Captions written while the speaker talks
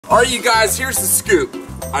Alright you guys, here's the scoop.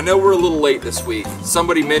 I know we're a little late this week.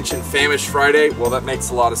 Somebody mentioned Famish Friday. Well, that makes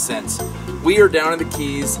a lot of sense. We are down in the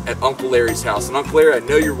Keys at Uncle Larry's house. And Uncle Larry, I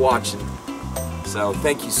know you're watching. So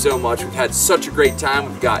thank you so much. We've had such a great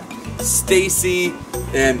time. We've got Stacy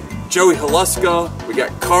and Joey Haluska. We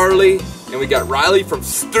got Carly. And we got Riley from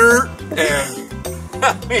Sturt. And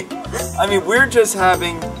I mean, we're just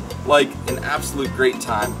having like an absolute great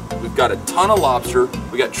time. We've got a ton of lobster.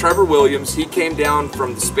 We got Trevor Williams. He came down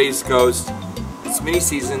from the Space Coast. It's mini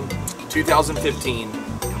season 2015.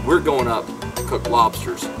 And we're going up to cook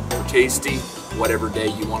lobsters for tasty, whatever day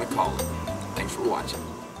you want to call it. Thanks for watching.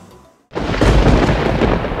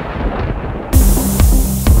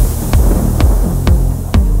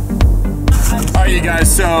 All right, you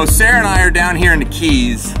guys, so Sarah and I are down here in the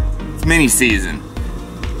Keys. It's mini season.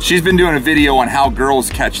 She's been doing a video on how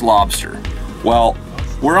girls catch lobster. Well,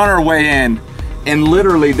 we're on our way in, and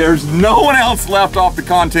literally there's no one else left off the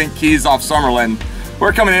Content Keys off Summerlin.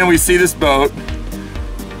 We're coming in, we see this boat,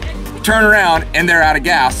 turn around, and they're out of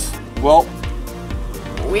gas. Well,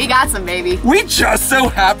 we got some, baby. We just so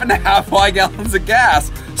happen to have 5 gallons of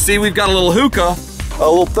gas. See, we've got a little hookah, a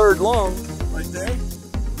little third lung right there,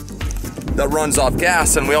 that runs off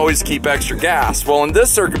gas, and we always keep extra gas. Well, in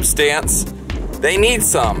this circumstance, they need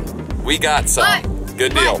some. We got some.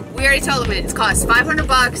 Good deal. We already told them it costs 500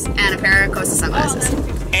 bucks and a pair of Costa sunglasses.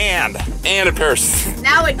 And a pair of...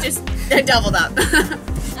 Now it just doubled up.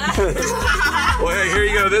 Well, hey, here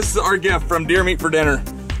you go. This is our gift from Deer Meat for Dinner.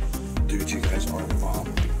 Dude, you guys are the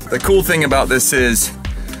bomb. The cool thing about this is,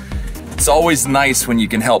 it's always nice when you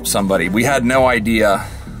can help somebody. We had no idea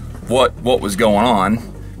what was going on,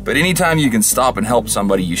 but anytime you can stop and help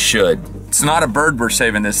somebody, you should. It's not a bird we're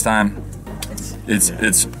saving this time.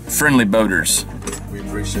 It's friendly boaters. We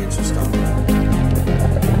appreciate your stuff.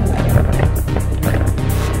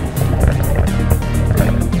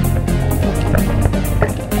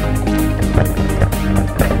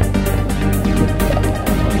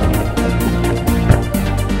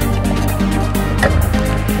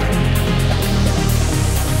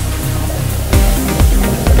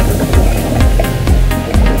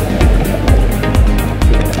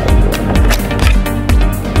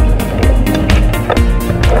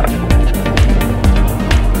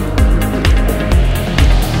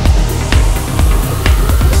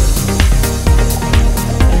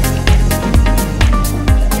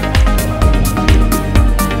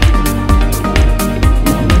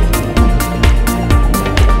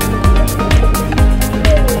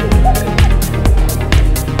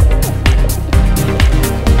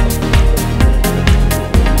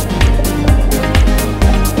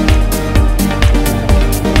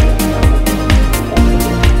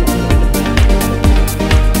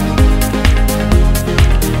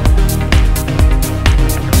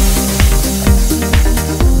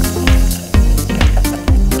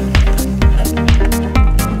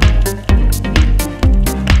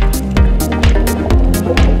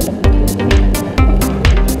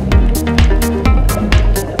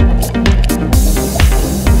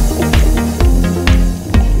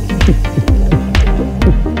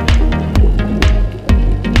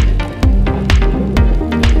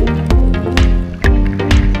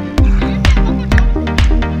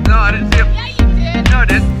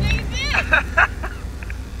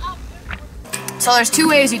 So there's 2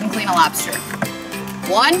 ways you can clean a lobster.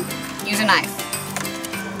 1, use a knife.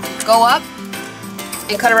 Go up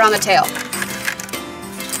and cut around the tail.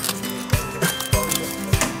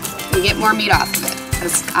 You get more meat off of it, but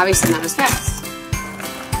it's obviously not as fast.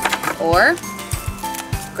 Or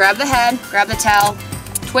grab the head, grab the tail,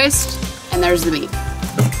 twist, and there's the meat.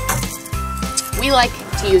 We like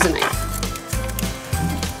to use a knife.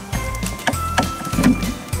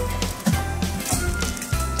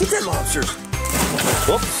 Get that lobster.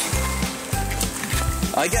 Whoops.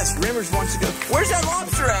 I guess Rimmers wants to go. Where's that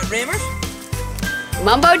lobster at, Rimmers?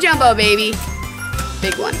 Mumbo jumbo, baby.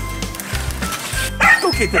 Big one.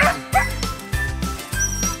 Go get that.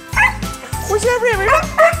 Where's that, Rimmers?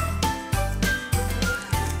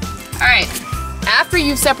 All right. After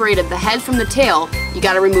you've separated the head from the tail, you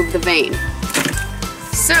got to remove the vein.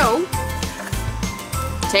 So,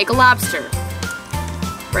 take a lobster,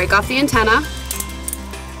 break off the antenna,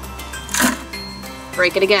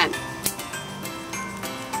 break it again.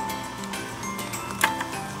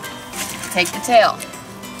 Take the tail.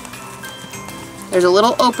 There's a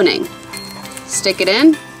little opening. Stick it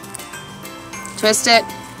in, twist it.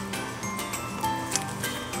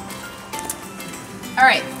 All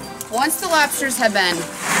right, once the lobsters have been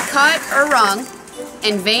cut or wrung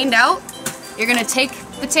and veined out, you're gonna take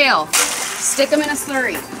the tail, stick them in a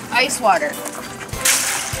slurry, ice water.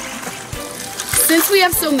 since we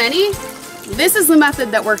have so many, this is the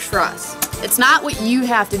method that works for us. It's not what you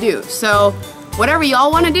have to do. So whatever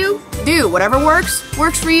y'all want to do, do. Whatever works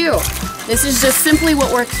for you. This is just simply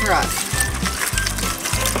what works for us.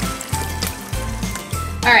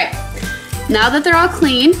 All right, now that they're all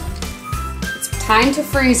clean, it's time to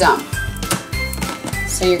freeze them.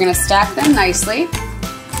 So you're gonna stack them nicely,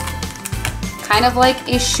 kind of like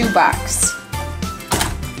a shoebox.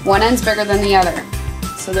 One end's bigger than the other.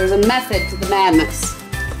 So there's a method to the madness.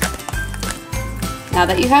 Now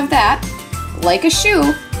that you have that, like a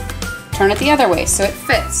shoe, turn it the other way so it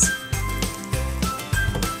fits.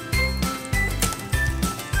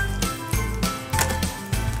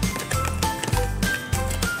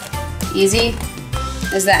 Easy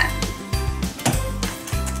as that.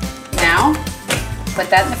 Now,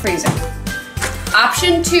 put that in the freezer.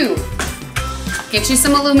 Option 2, get you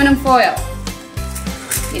some aluminum foil.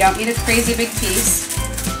 You don't need a crazy big piece.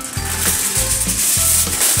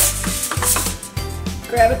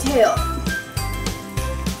 Grab a tail,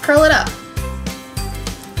 curl it up,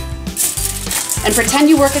 and pretend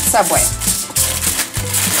you work at Subway.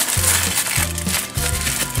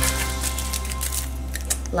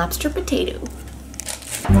 Lobster potato.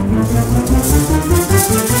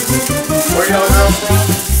 Where y'all girls from?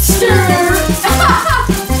 Sure.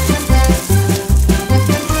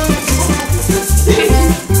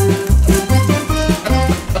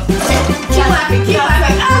 Keep laughing, keep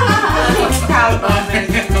laughing. Proud moment.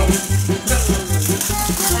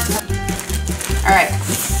 All right,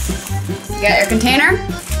 you got your container,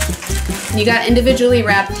 and you got individually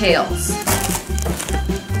wrapped tails.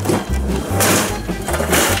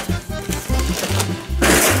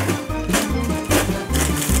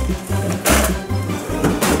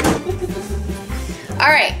 All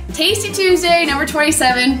right, Tasty Tuesday, number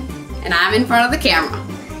 27, and I'm in front of the camera.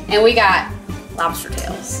 And we got lobster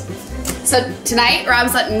tails. So tonight,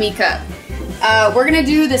 Rob's letting me cook. We're gonna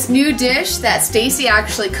do this new dish that Stacy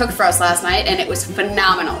actually cooked for us last night, and it was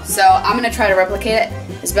phenomenal. So I'm gonna try to replicate it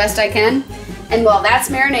as best I can. And while that's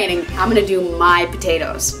marinating, I'm gonna do my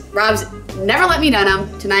potatoes. Rob's never let me do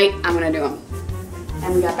them. Tonight, I'm gonna do them.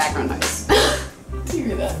 And we got background noise. Do you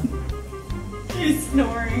hear that? He's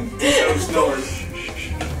snoring. I'm snoring.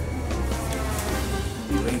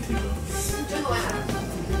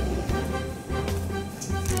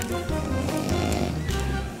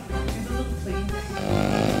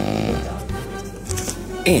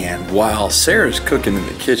 And while Sarah's cooking in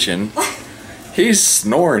the kitchen, he's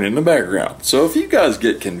snoring in the background. So if you guys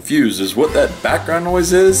get confused as what that background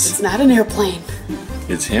noise is, It's not an airplane.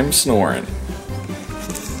 it's him snoring.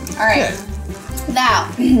 All right.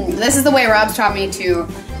 Now, this is the way Rob's taught me to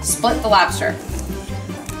split the lobster.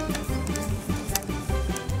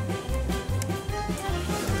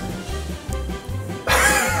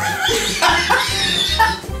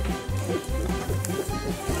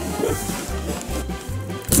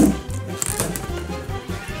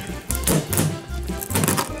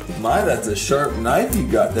 My, that's a sharp knife you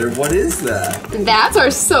got there. What is that? That's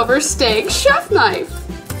our silver steak chef knife.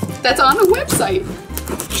 That's on the website.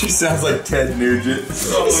 She sounds like Ted Nugent.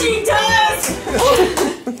 She does!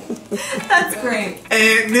 That's great.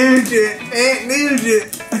 Aunt Nugent! Aunt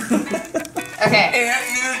Nugent! Okay. Aunt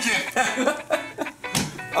Nugent!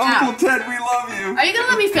 Uncle Ted, we love you. Are you gonna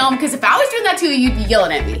let me film? Because if I was doing that to you, you'd be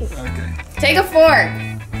yelling at me. Okay. Take a fork,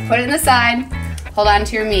 put it in the side, hold on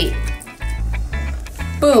to your meat.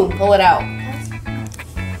 Boom, pull it out.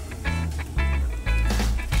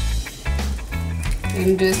 You're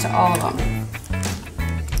gonna do this to all of them.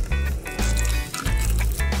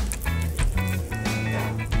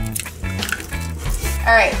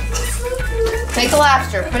 All right, take the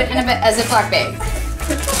lobster, put it in a Ziploc bag.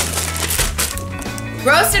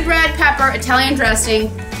 Roasted red pepper Italian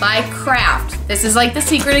dressing by Kraft. This is like the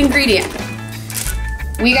secret ingredient.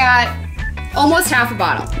 We got almost half a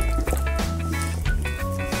bottle.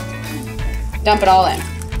 Dump it all in.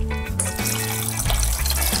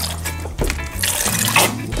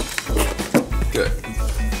 Good.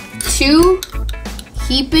 2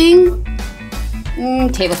 heaping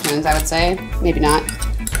tablespoons, I would say. Maybe not.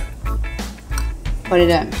 Put it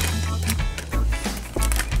in.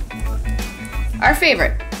 Our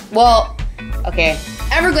favorite. Well, okay.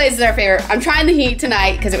 Everglades is our favorite. I'm trying the heat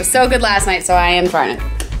tonight because it was so good last night, so I am trying it.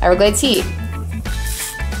 Everglades heat.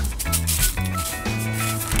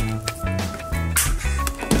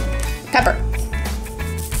 Pepper.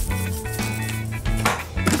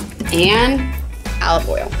 And olive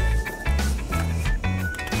oil.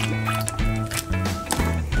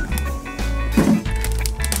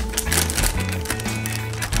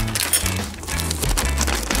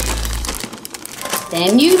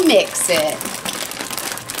 Then you mix it.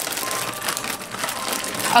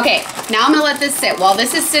 Okay, now I'm gonna let this sit. While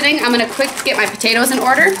this is sitting, I'm gonna quick get my potatoes in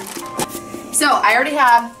order. So I already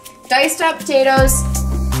have diced up potatoes,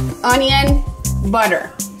 onion,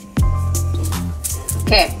 butter.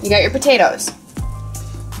 Okay, you got your potatoes.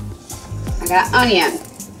 I got onion.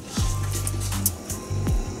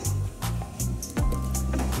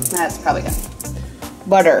 That's probably good.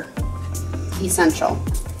 Butter, essential.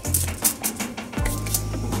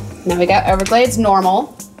 Now we got Everglades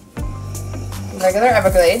normal, regular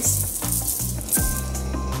Everglades.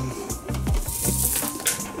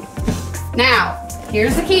 Now,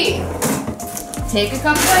 here's the key. Take a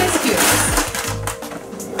couple ice cubes.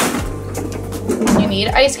 You need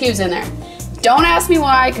ice cubes in there. Don't ask me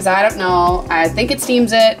why, because I don't know. I think it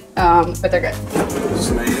steams it, but they're good.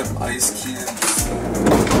 Just made up ice cubes.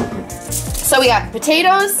 So we got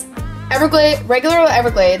potatoes, regular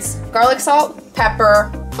Everglades, garlic salt,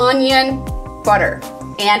 pepper, onion, butter,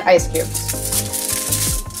 and ice cubes.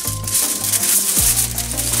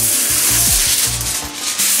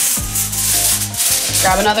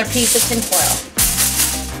 Grab another piece of tin foil.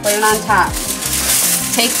 Put it on top.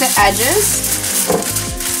 Take the edges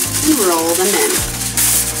and roll them in.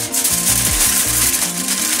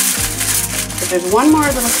 But there's one more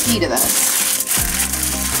little key to this.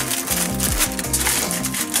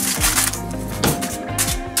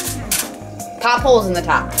 Pop holes in the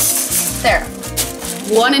top. There.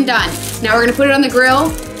 One and done. Now we're gonna put it on the grill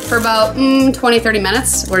for about 20-30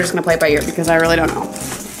 minutes. We're just gonna play it by ear because I really don't know.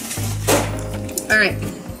 All right.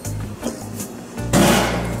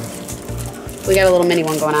 We got a little mini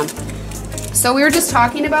one going on. So we were just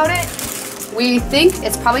talking about it. We think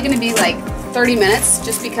it's probably gonna be like 30 minutes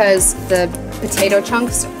just because the potato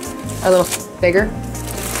chunks are a little bigger.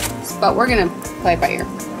 But we're gonna play it by ear.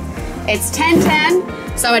 It's 10:10.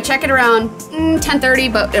 So I'm gonna check it around 10:30,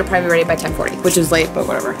 but it'll probably be ready by 10:40, which is late, but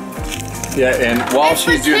whatever. Yeah, and while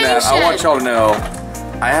she's doing that, I want y'all to know,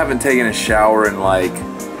 I haven't taken a shower in like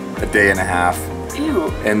a day and a half.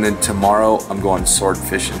 Ew. And then tomorrow I'm going sword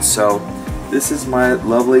fishing. So this is my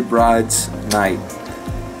lovely bride's night.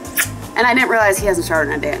 And I didn't realize he hasn't showered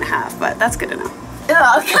in a day and a half, but that's good to know.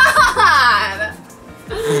 Oh, God!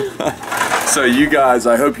 So you guys,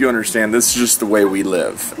 I hope you understand, this is just the way we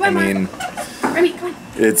live. Come on, Remy, come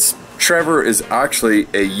on. Trevor is actually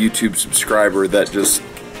a YouTube subscriber that just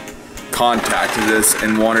contacted us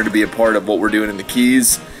and wanted to be a part of what we're doing in the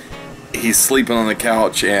Keys. He's sleeping on the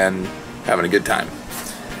couch and having a good time.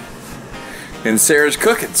 And Sarah's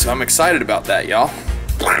cooking, so I'm excited about that, y'all.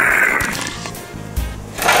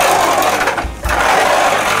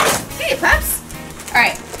 Hey, pups. All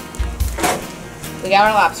right. We got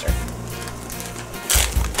our lobster.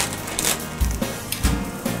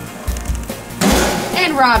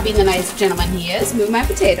 And Rob, being the nice gentleman he is, move my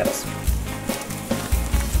potatoes.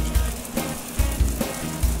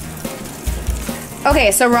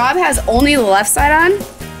 Okay, so Rob has only the left side on,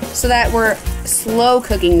 so that we're slow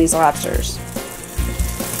cooking these lobsters.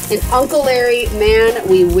 And Uncle Larry, man,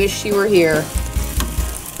 we wish you were here.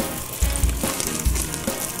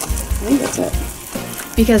 I think that's it.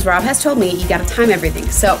 Because Rob has told me you gotta time everything.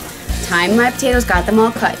 So, time my potatoes, got them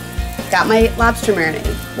all cut. Got my lobster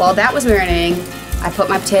marinating. While that was marinating, I put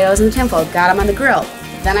my potatoes in the tin foil, got them on the grill.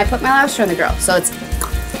 Then I put my lobster on the grill. So it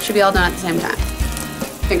should be all done at the same time.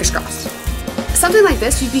 Fingers crossed. Something like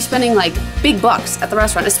this, you'd be spending like big bucks at the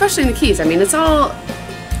restaurant, especially in the Keys. I mean, it's all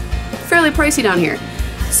fairly pricey down here.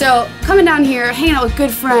 So coming down here, hanging out with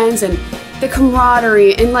good friends and the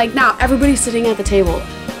camaraderie, and like now everybody's sitting at the table.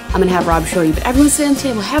 I'm gonna have Rob show you, but everyone's sitting at the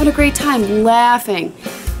table, having a great time, laughing.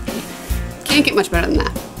 Can't get much better than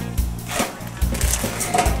that.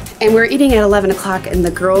 And we're eating at 11 o'clock and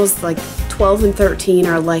the girls like 12 and 13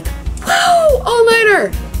 are like, whoa,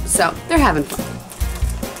 all-nighter. So they're having fun.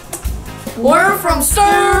 We're from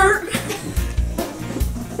Stir.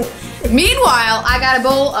 Meanwhile, I got a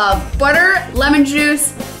bowl of butter, lemon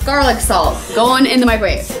juice, garlic salt going in the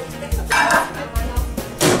microwave.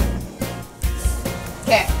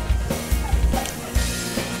 Okay.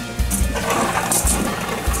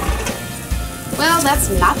 Well, that's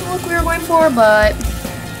not the look we were going for, but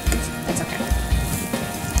it's okay.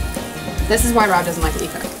 This is why Rob doesn't like me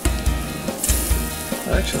cook.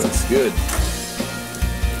 Actually, that's good.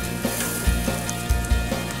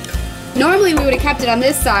 Normally we would have kept it on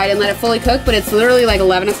this side and let it fully cook, but it's literally like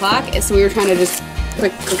 11 o'clock, so we were trying to just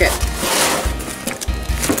quick cook it.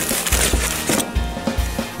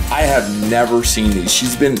 I have never seen these.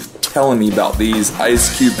 She's been telling me about these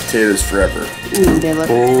ice cube potatoes forever. They look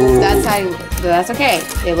that's okay.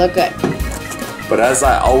 They look good. But as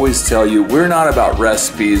I always tell you, we're not about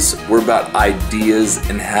recipes, we're about ideas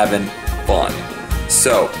and having fun.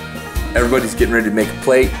 So, Everybody's getting ready to make a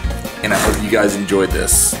plate, and I hope you guys enjoyed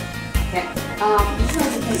this. Okay.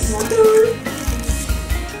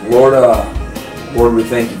 Lord, we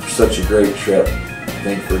thank you for such a great trip.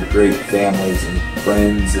 Thank you for great families and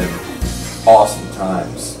friends and awesome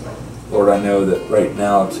times. Lord, I know that right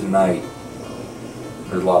now, tonight,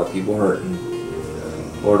 there's a lot of people hurting.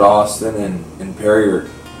 Lord, Austin and Perry are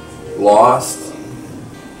lost,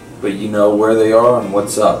 but you know where they are and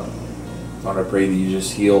what's up. Lord, I pray that you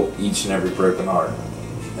just heal each and every broken heart.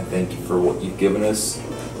 I thank you for what you've given us.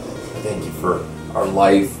 I thank you for our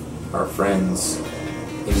life, our friends,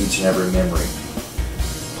 and each and every memory.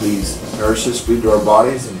 Please nourish us, food to our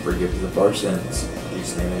bodies, and forgive us of our sins. In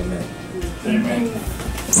Jesus' name, amen. Amen.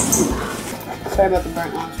 Sorry about the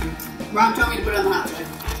burnt lobster. Ron told me to put it on the hot side.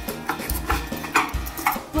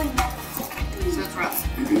 So it's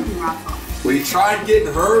rough. Rough. We tried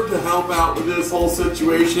getting her to help out with this whole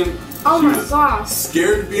situation. Oh She my was gosh.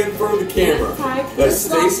 Scared to be in front of the camera. That's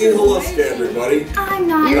Stacy Halluska, everybody. I'm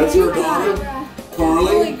not. That's her daughter, Really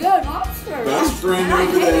Carly. good lobster. Best friend I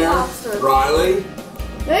over hate there, lobster. Riley.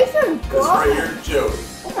 They should That's right here, Joey.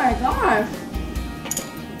 Oh my gosh.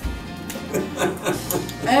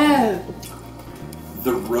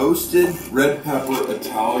 The roasted red pepper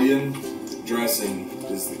Italian dressing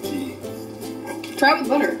is the key. Try it with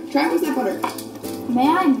butter. Try it with that butter. May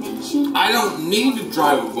I mention? I don't need to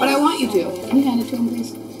drive a But I boat. want you to. Can you hand it to him,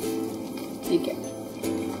 please? Thank you.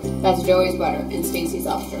 That's Joey's butter and Stacy's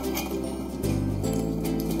lobster.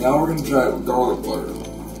 Now we're gonna try it with garlic butter.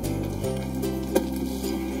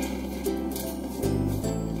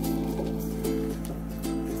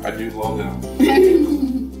 I do love that. I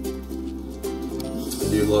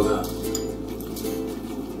do love that.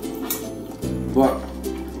 But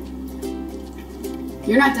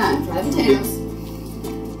You're not done. Try the potatoes.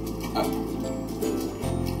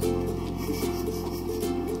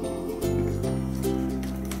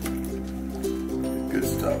 good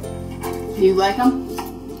stuff. Do you like them?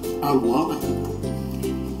 I love it.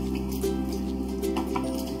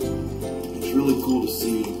 It's really cool to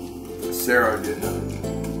see Sarah get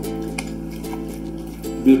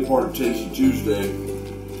be a part of Tasty Tuesday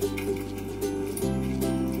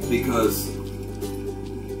because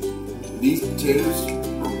these potatoes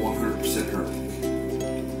are 100% her.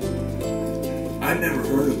 I never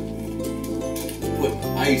heard of put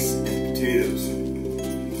ice in potatoes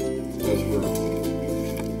because we're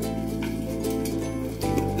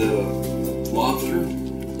the lobster,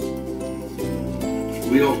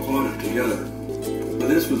 we all caught it together. But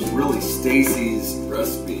this was really Stacy's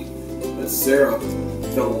recipe that Sarah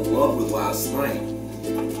fell in love with last night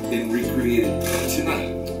and recreated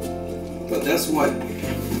tonight. But that's what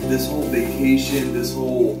this whole vacation, this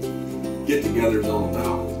whole get-together is all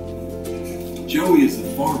about. Joey is the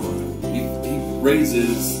farmer. He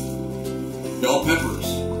raises bell peppers,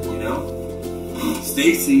 you know?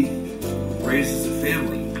 Stacy raises a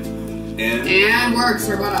family. And works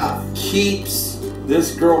her butt off. keeps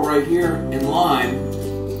this girl right here in line.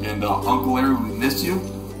 And Uncle Larry, we missed you.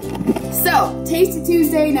 So, Tasty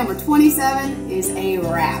Tuesday number 27 is a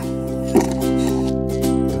wrap.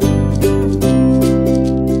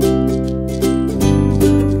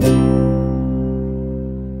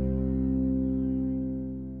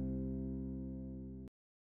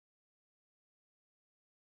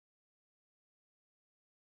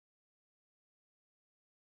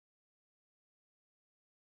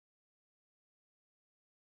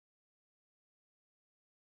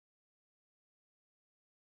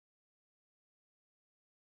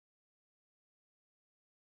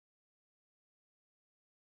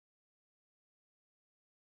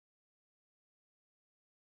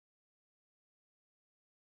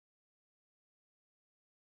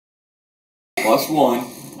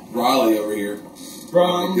 +1, Riley over here.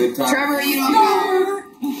 From Good time. Trevor, you don't know.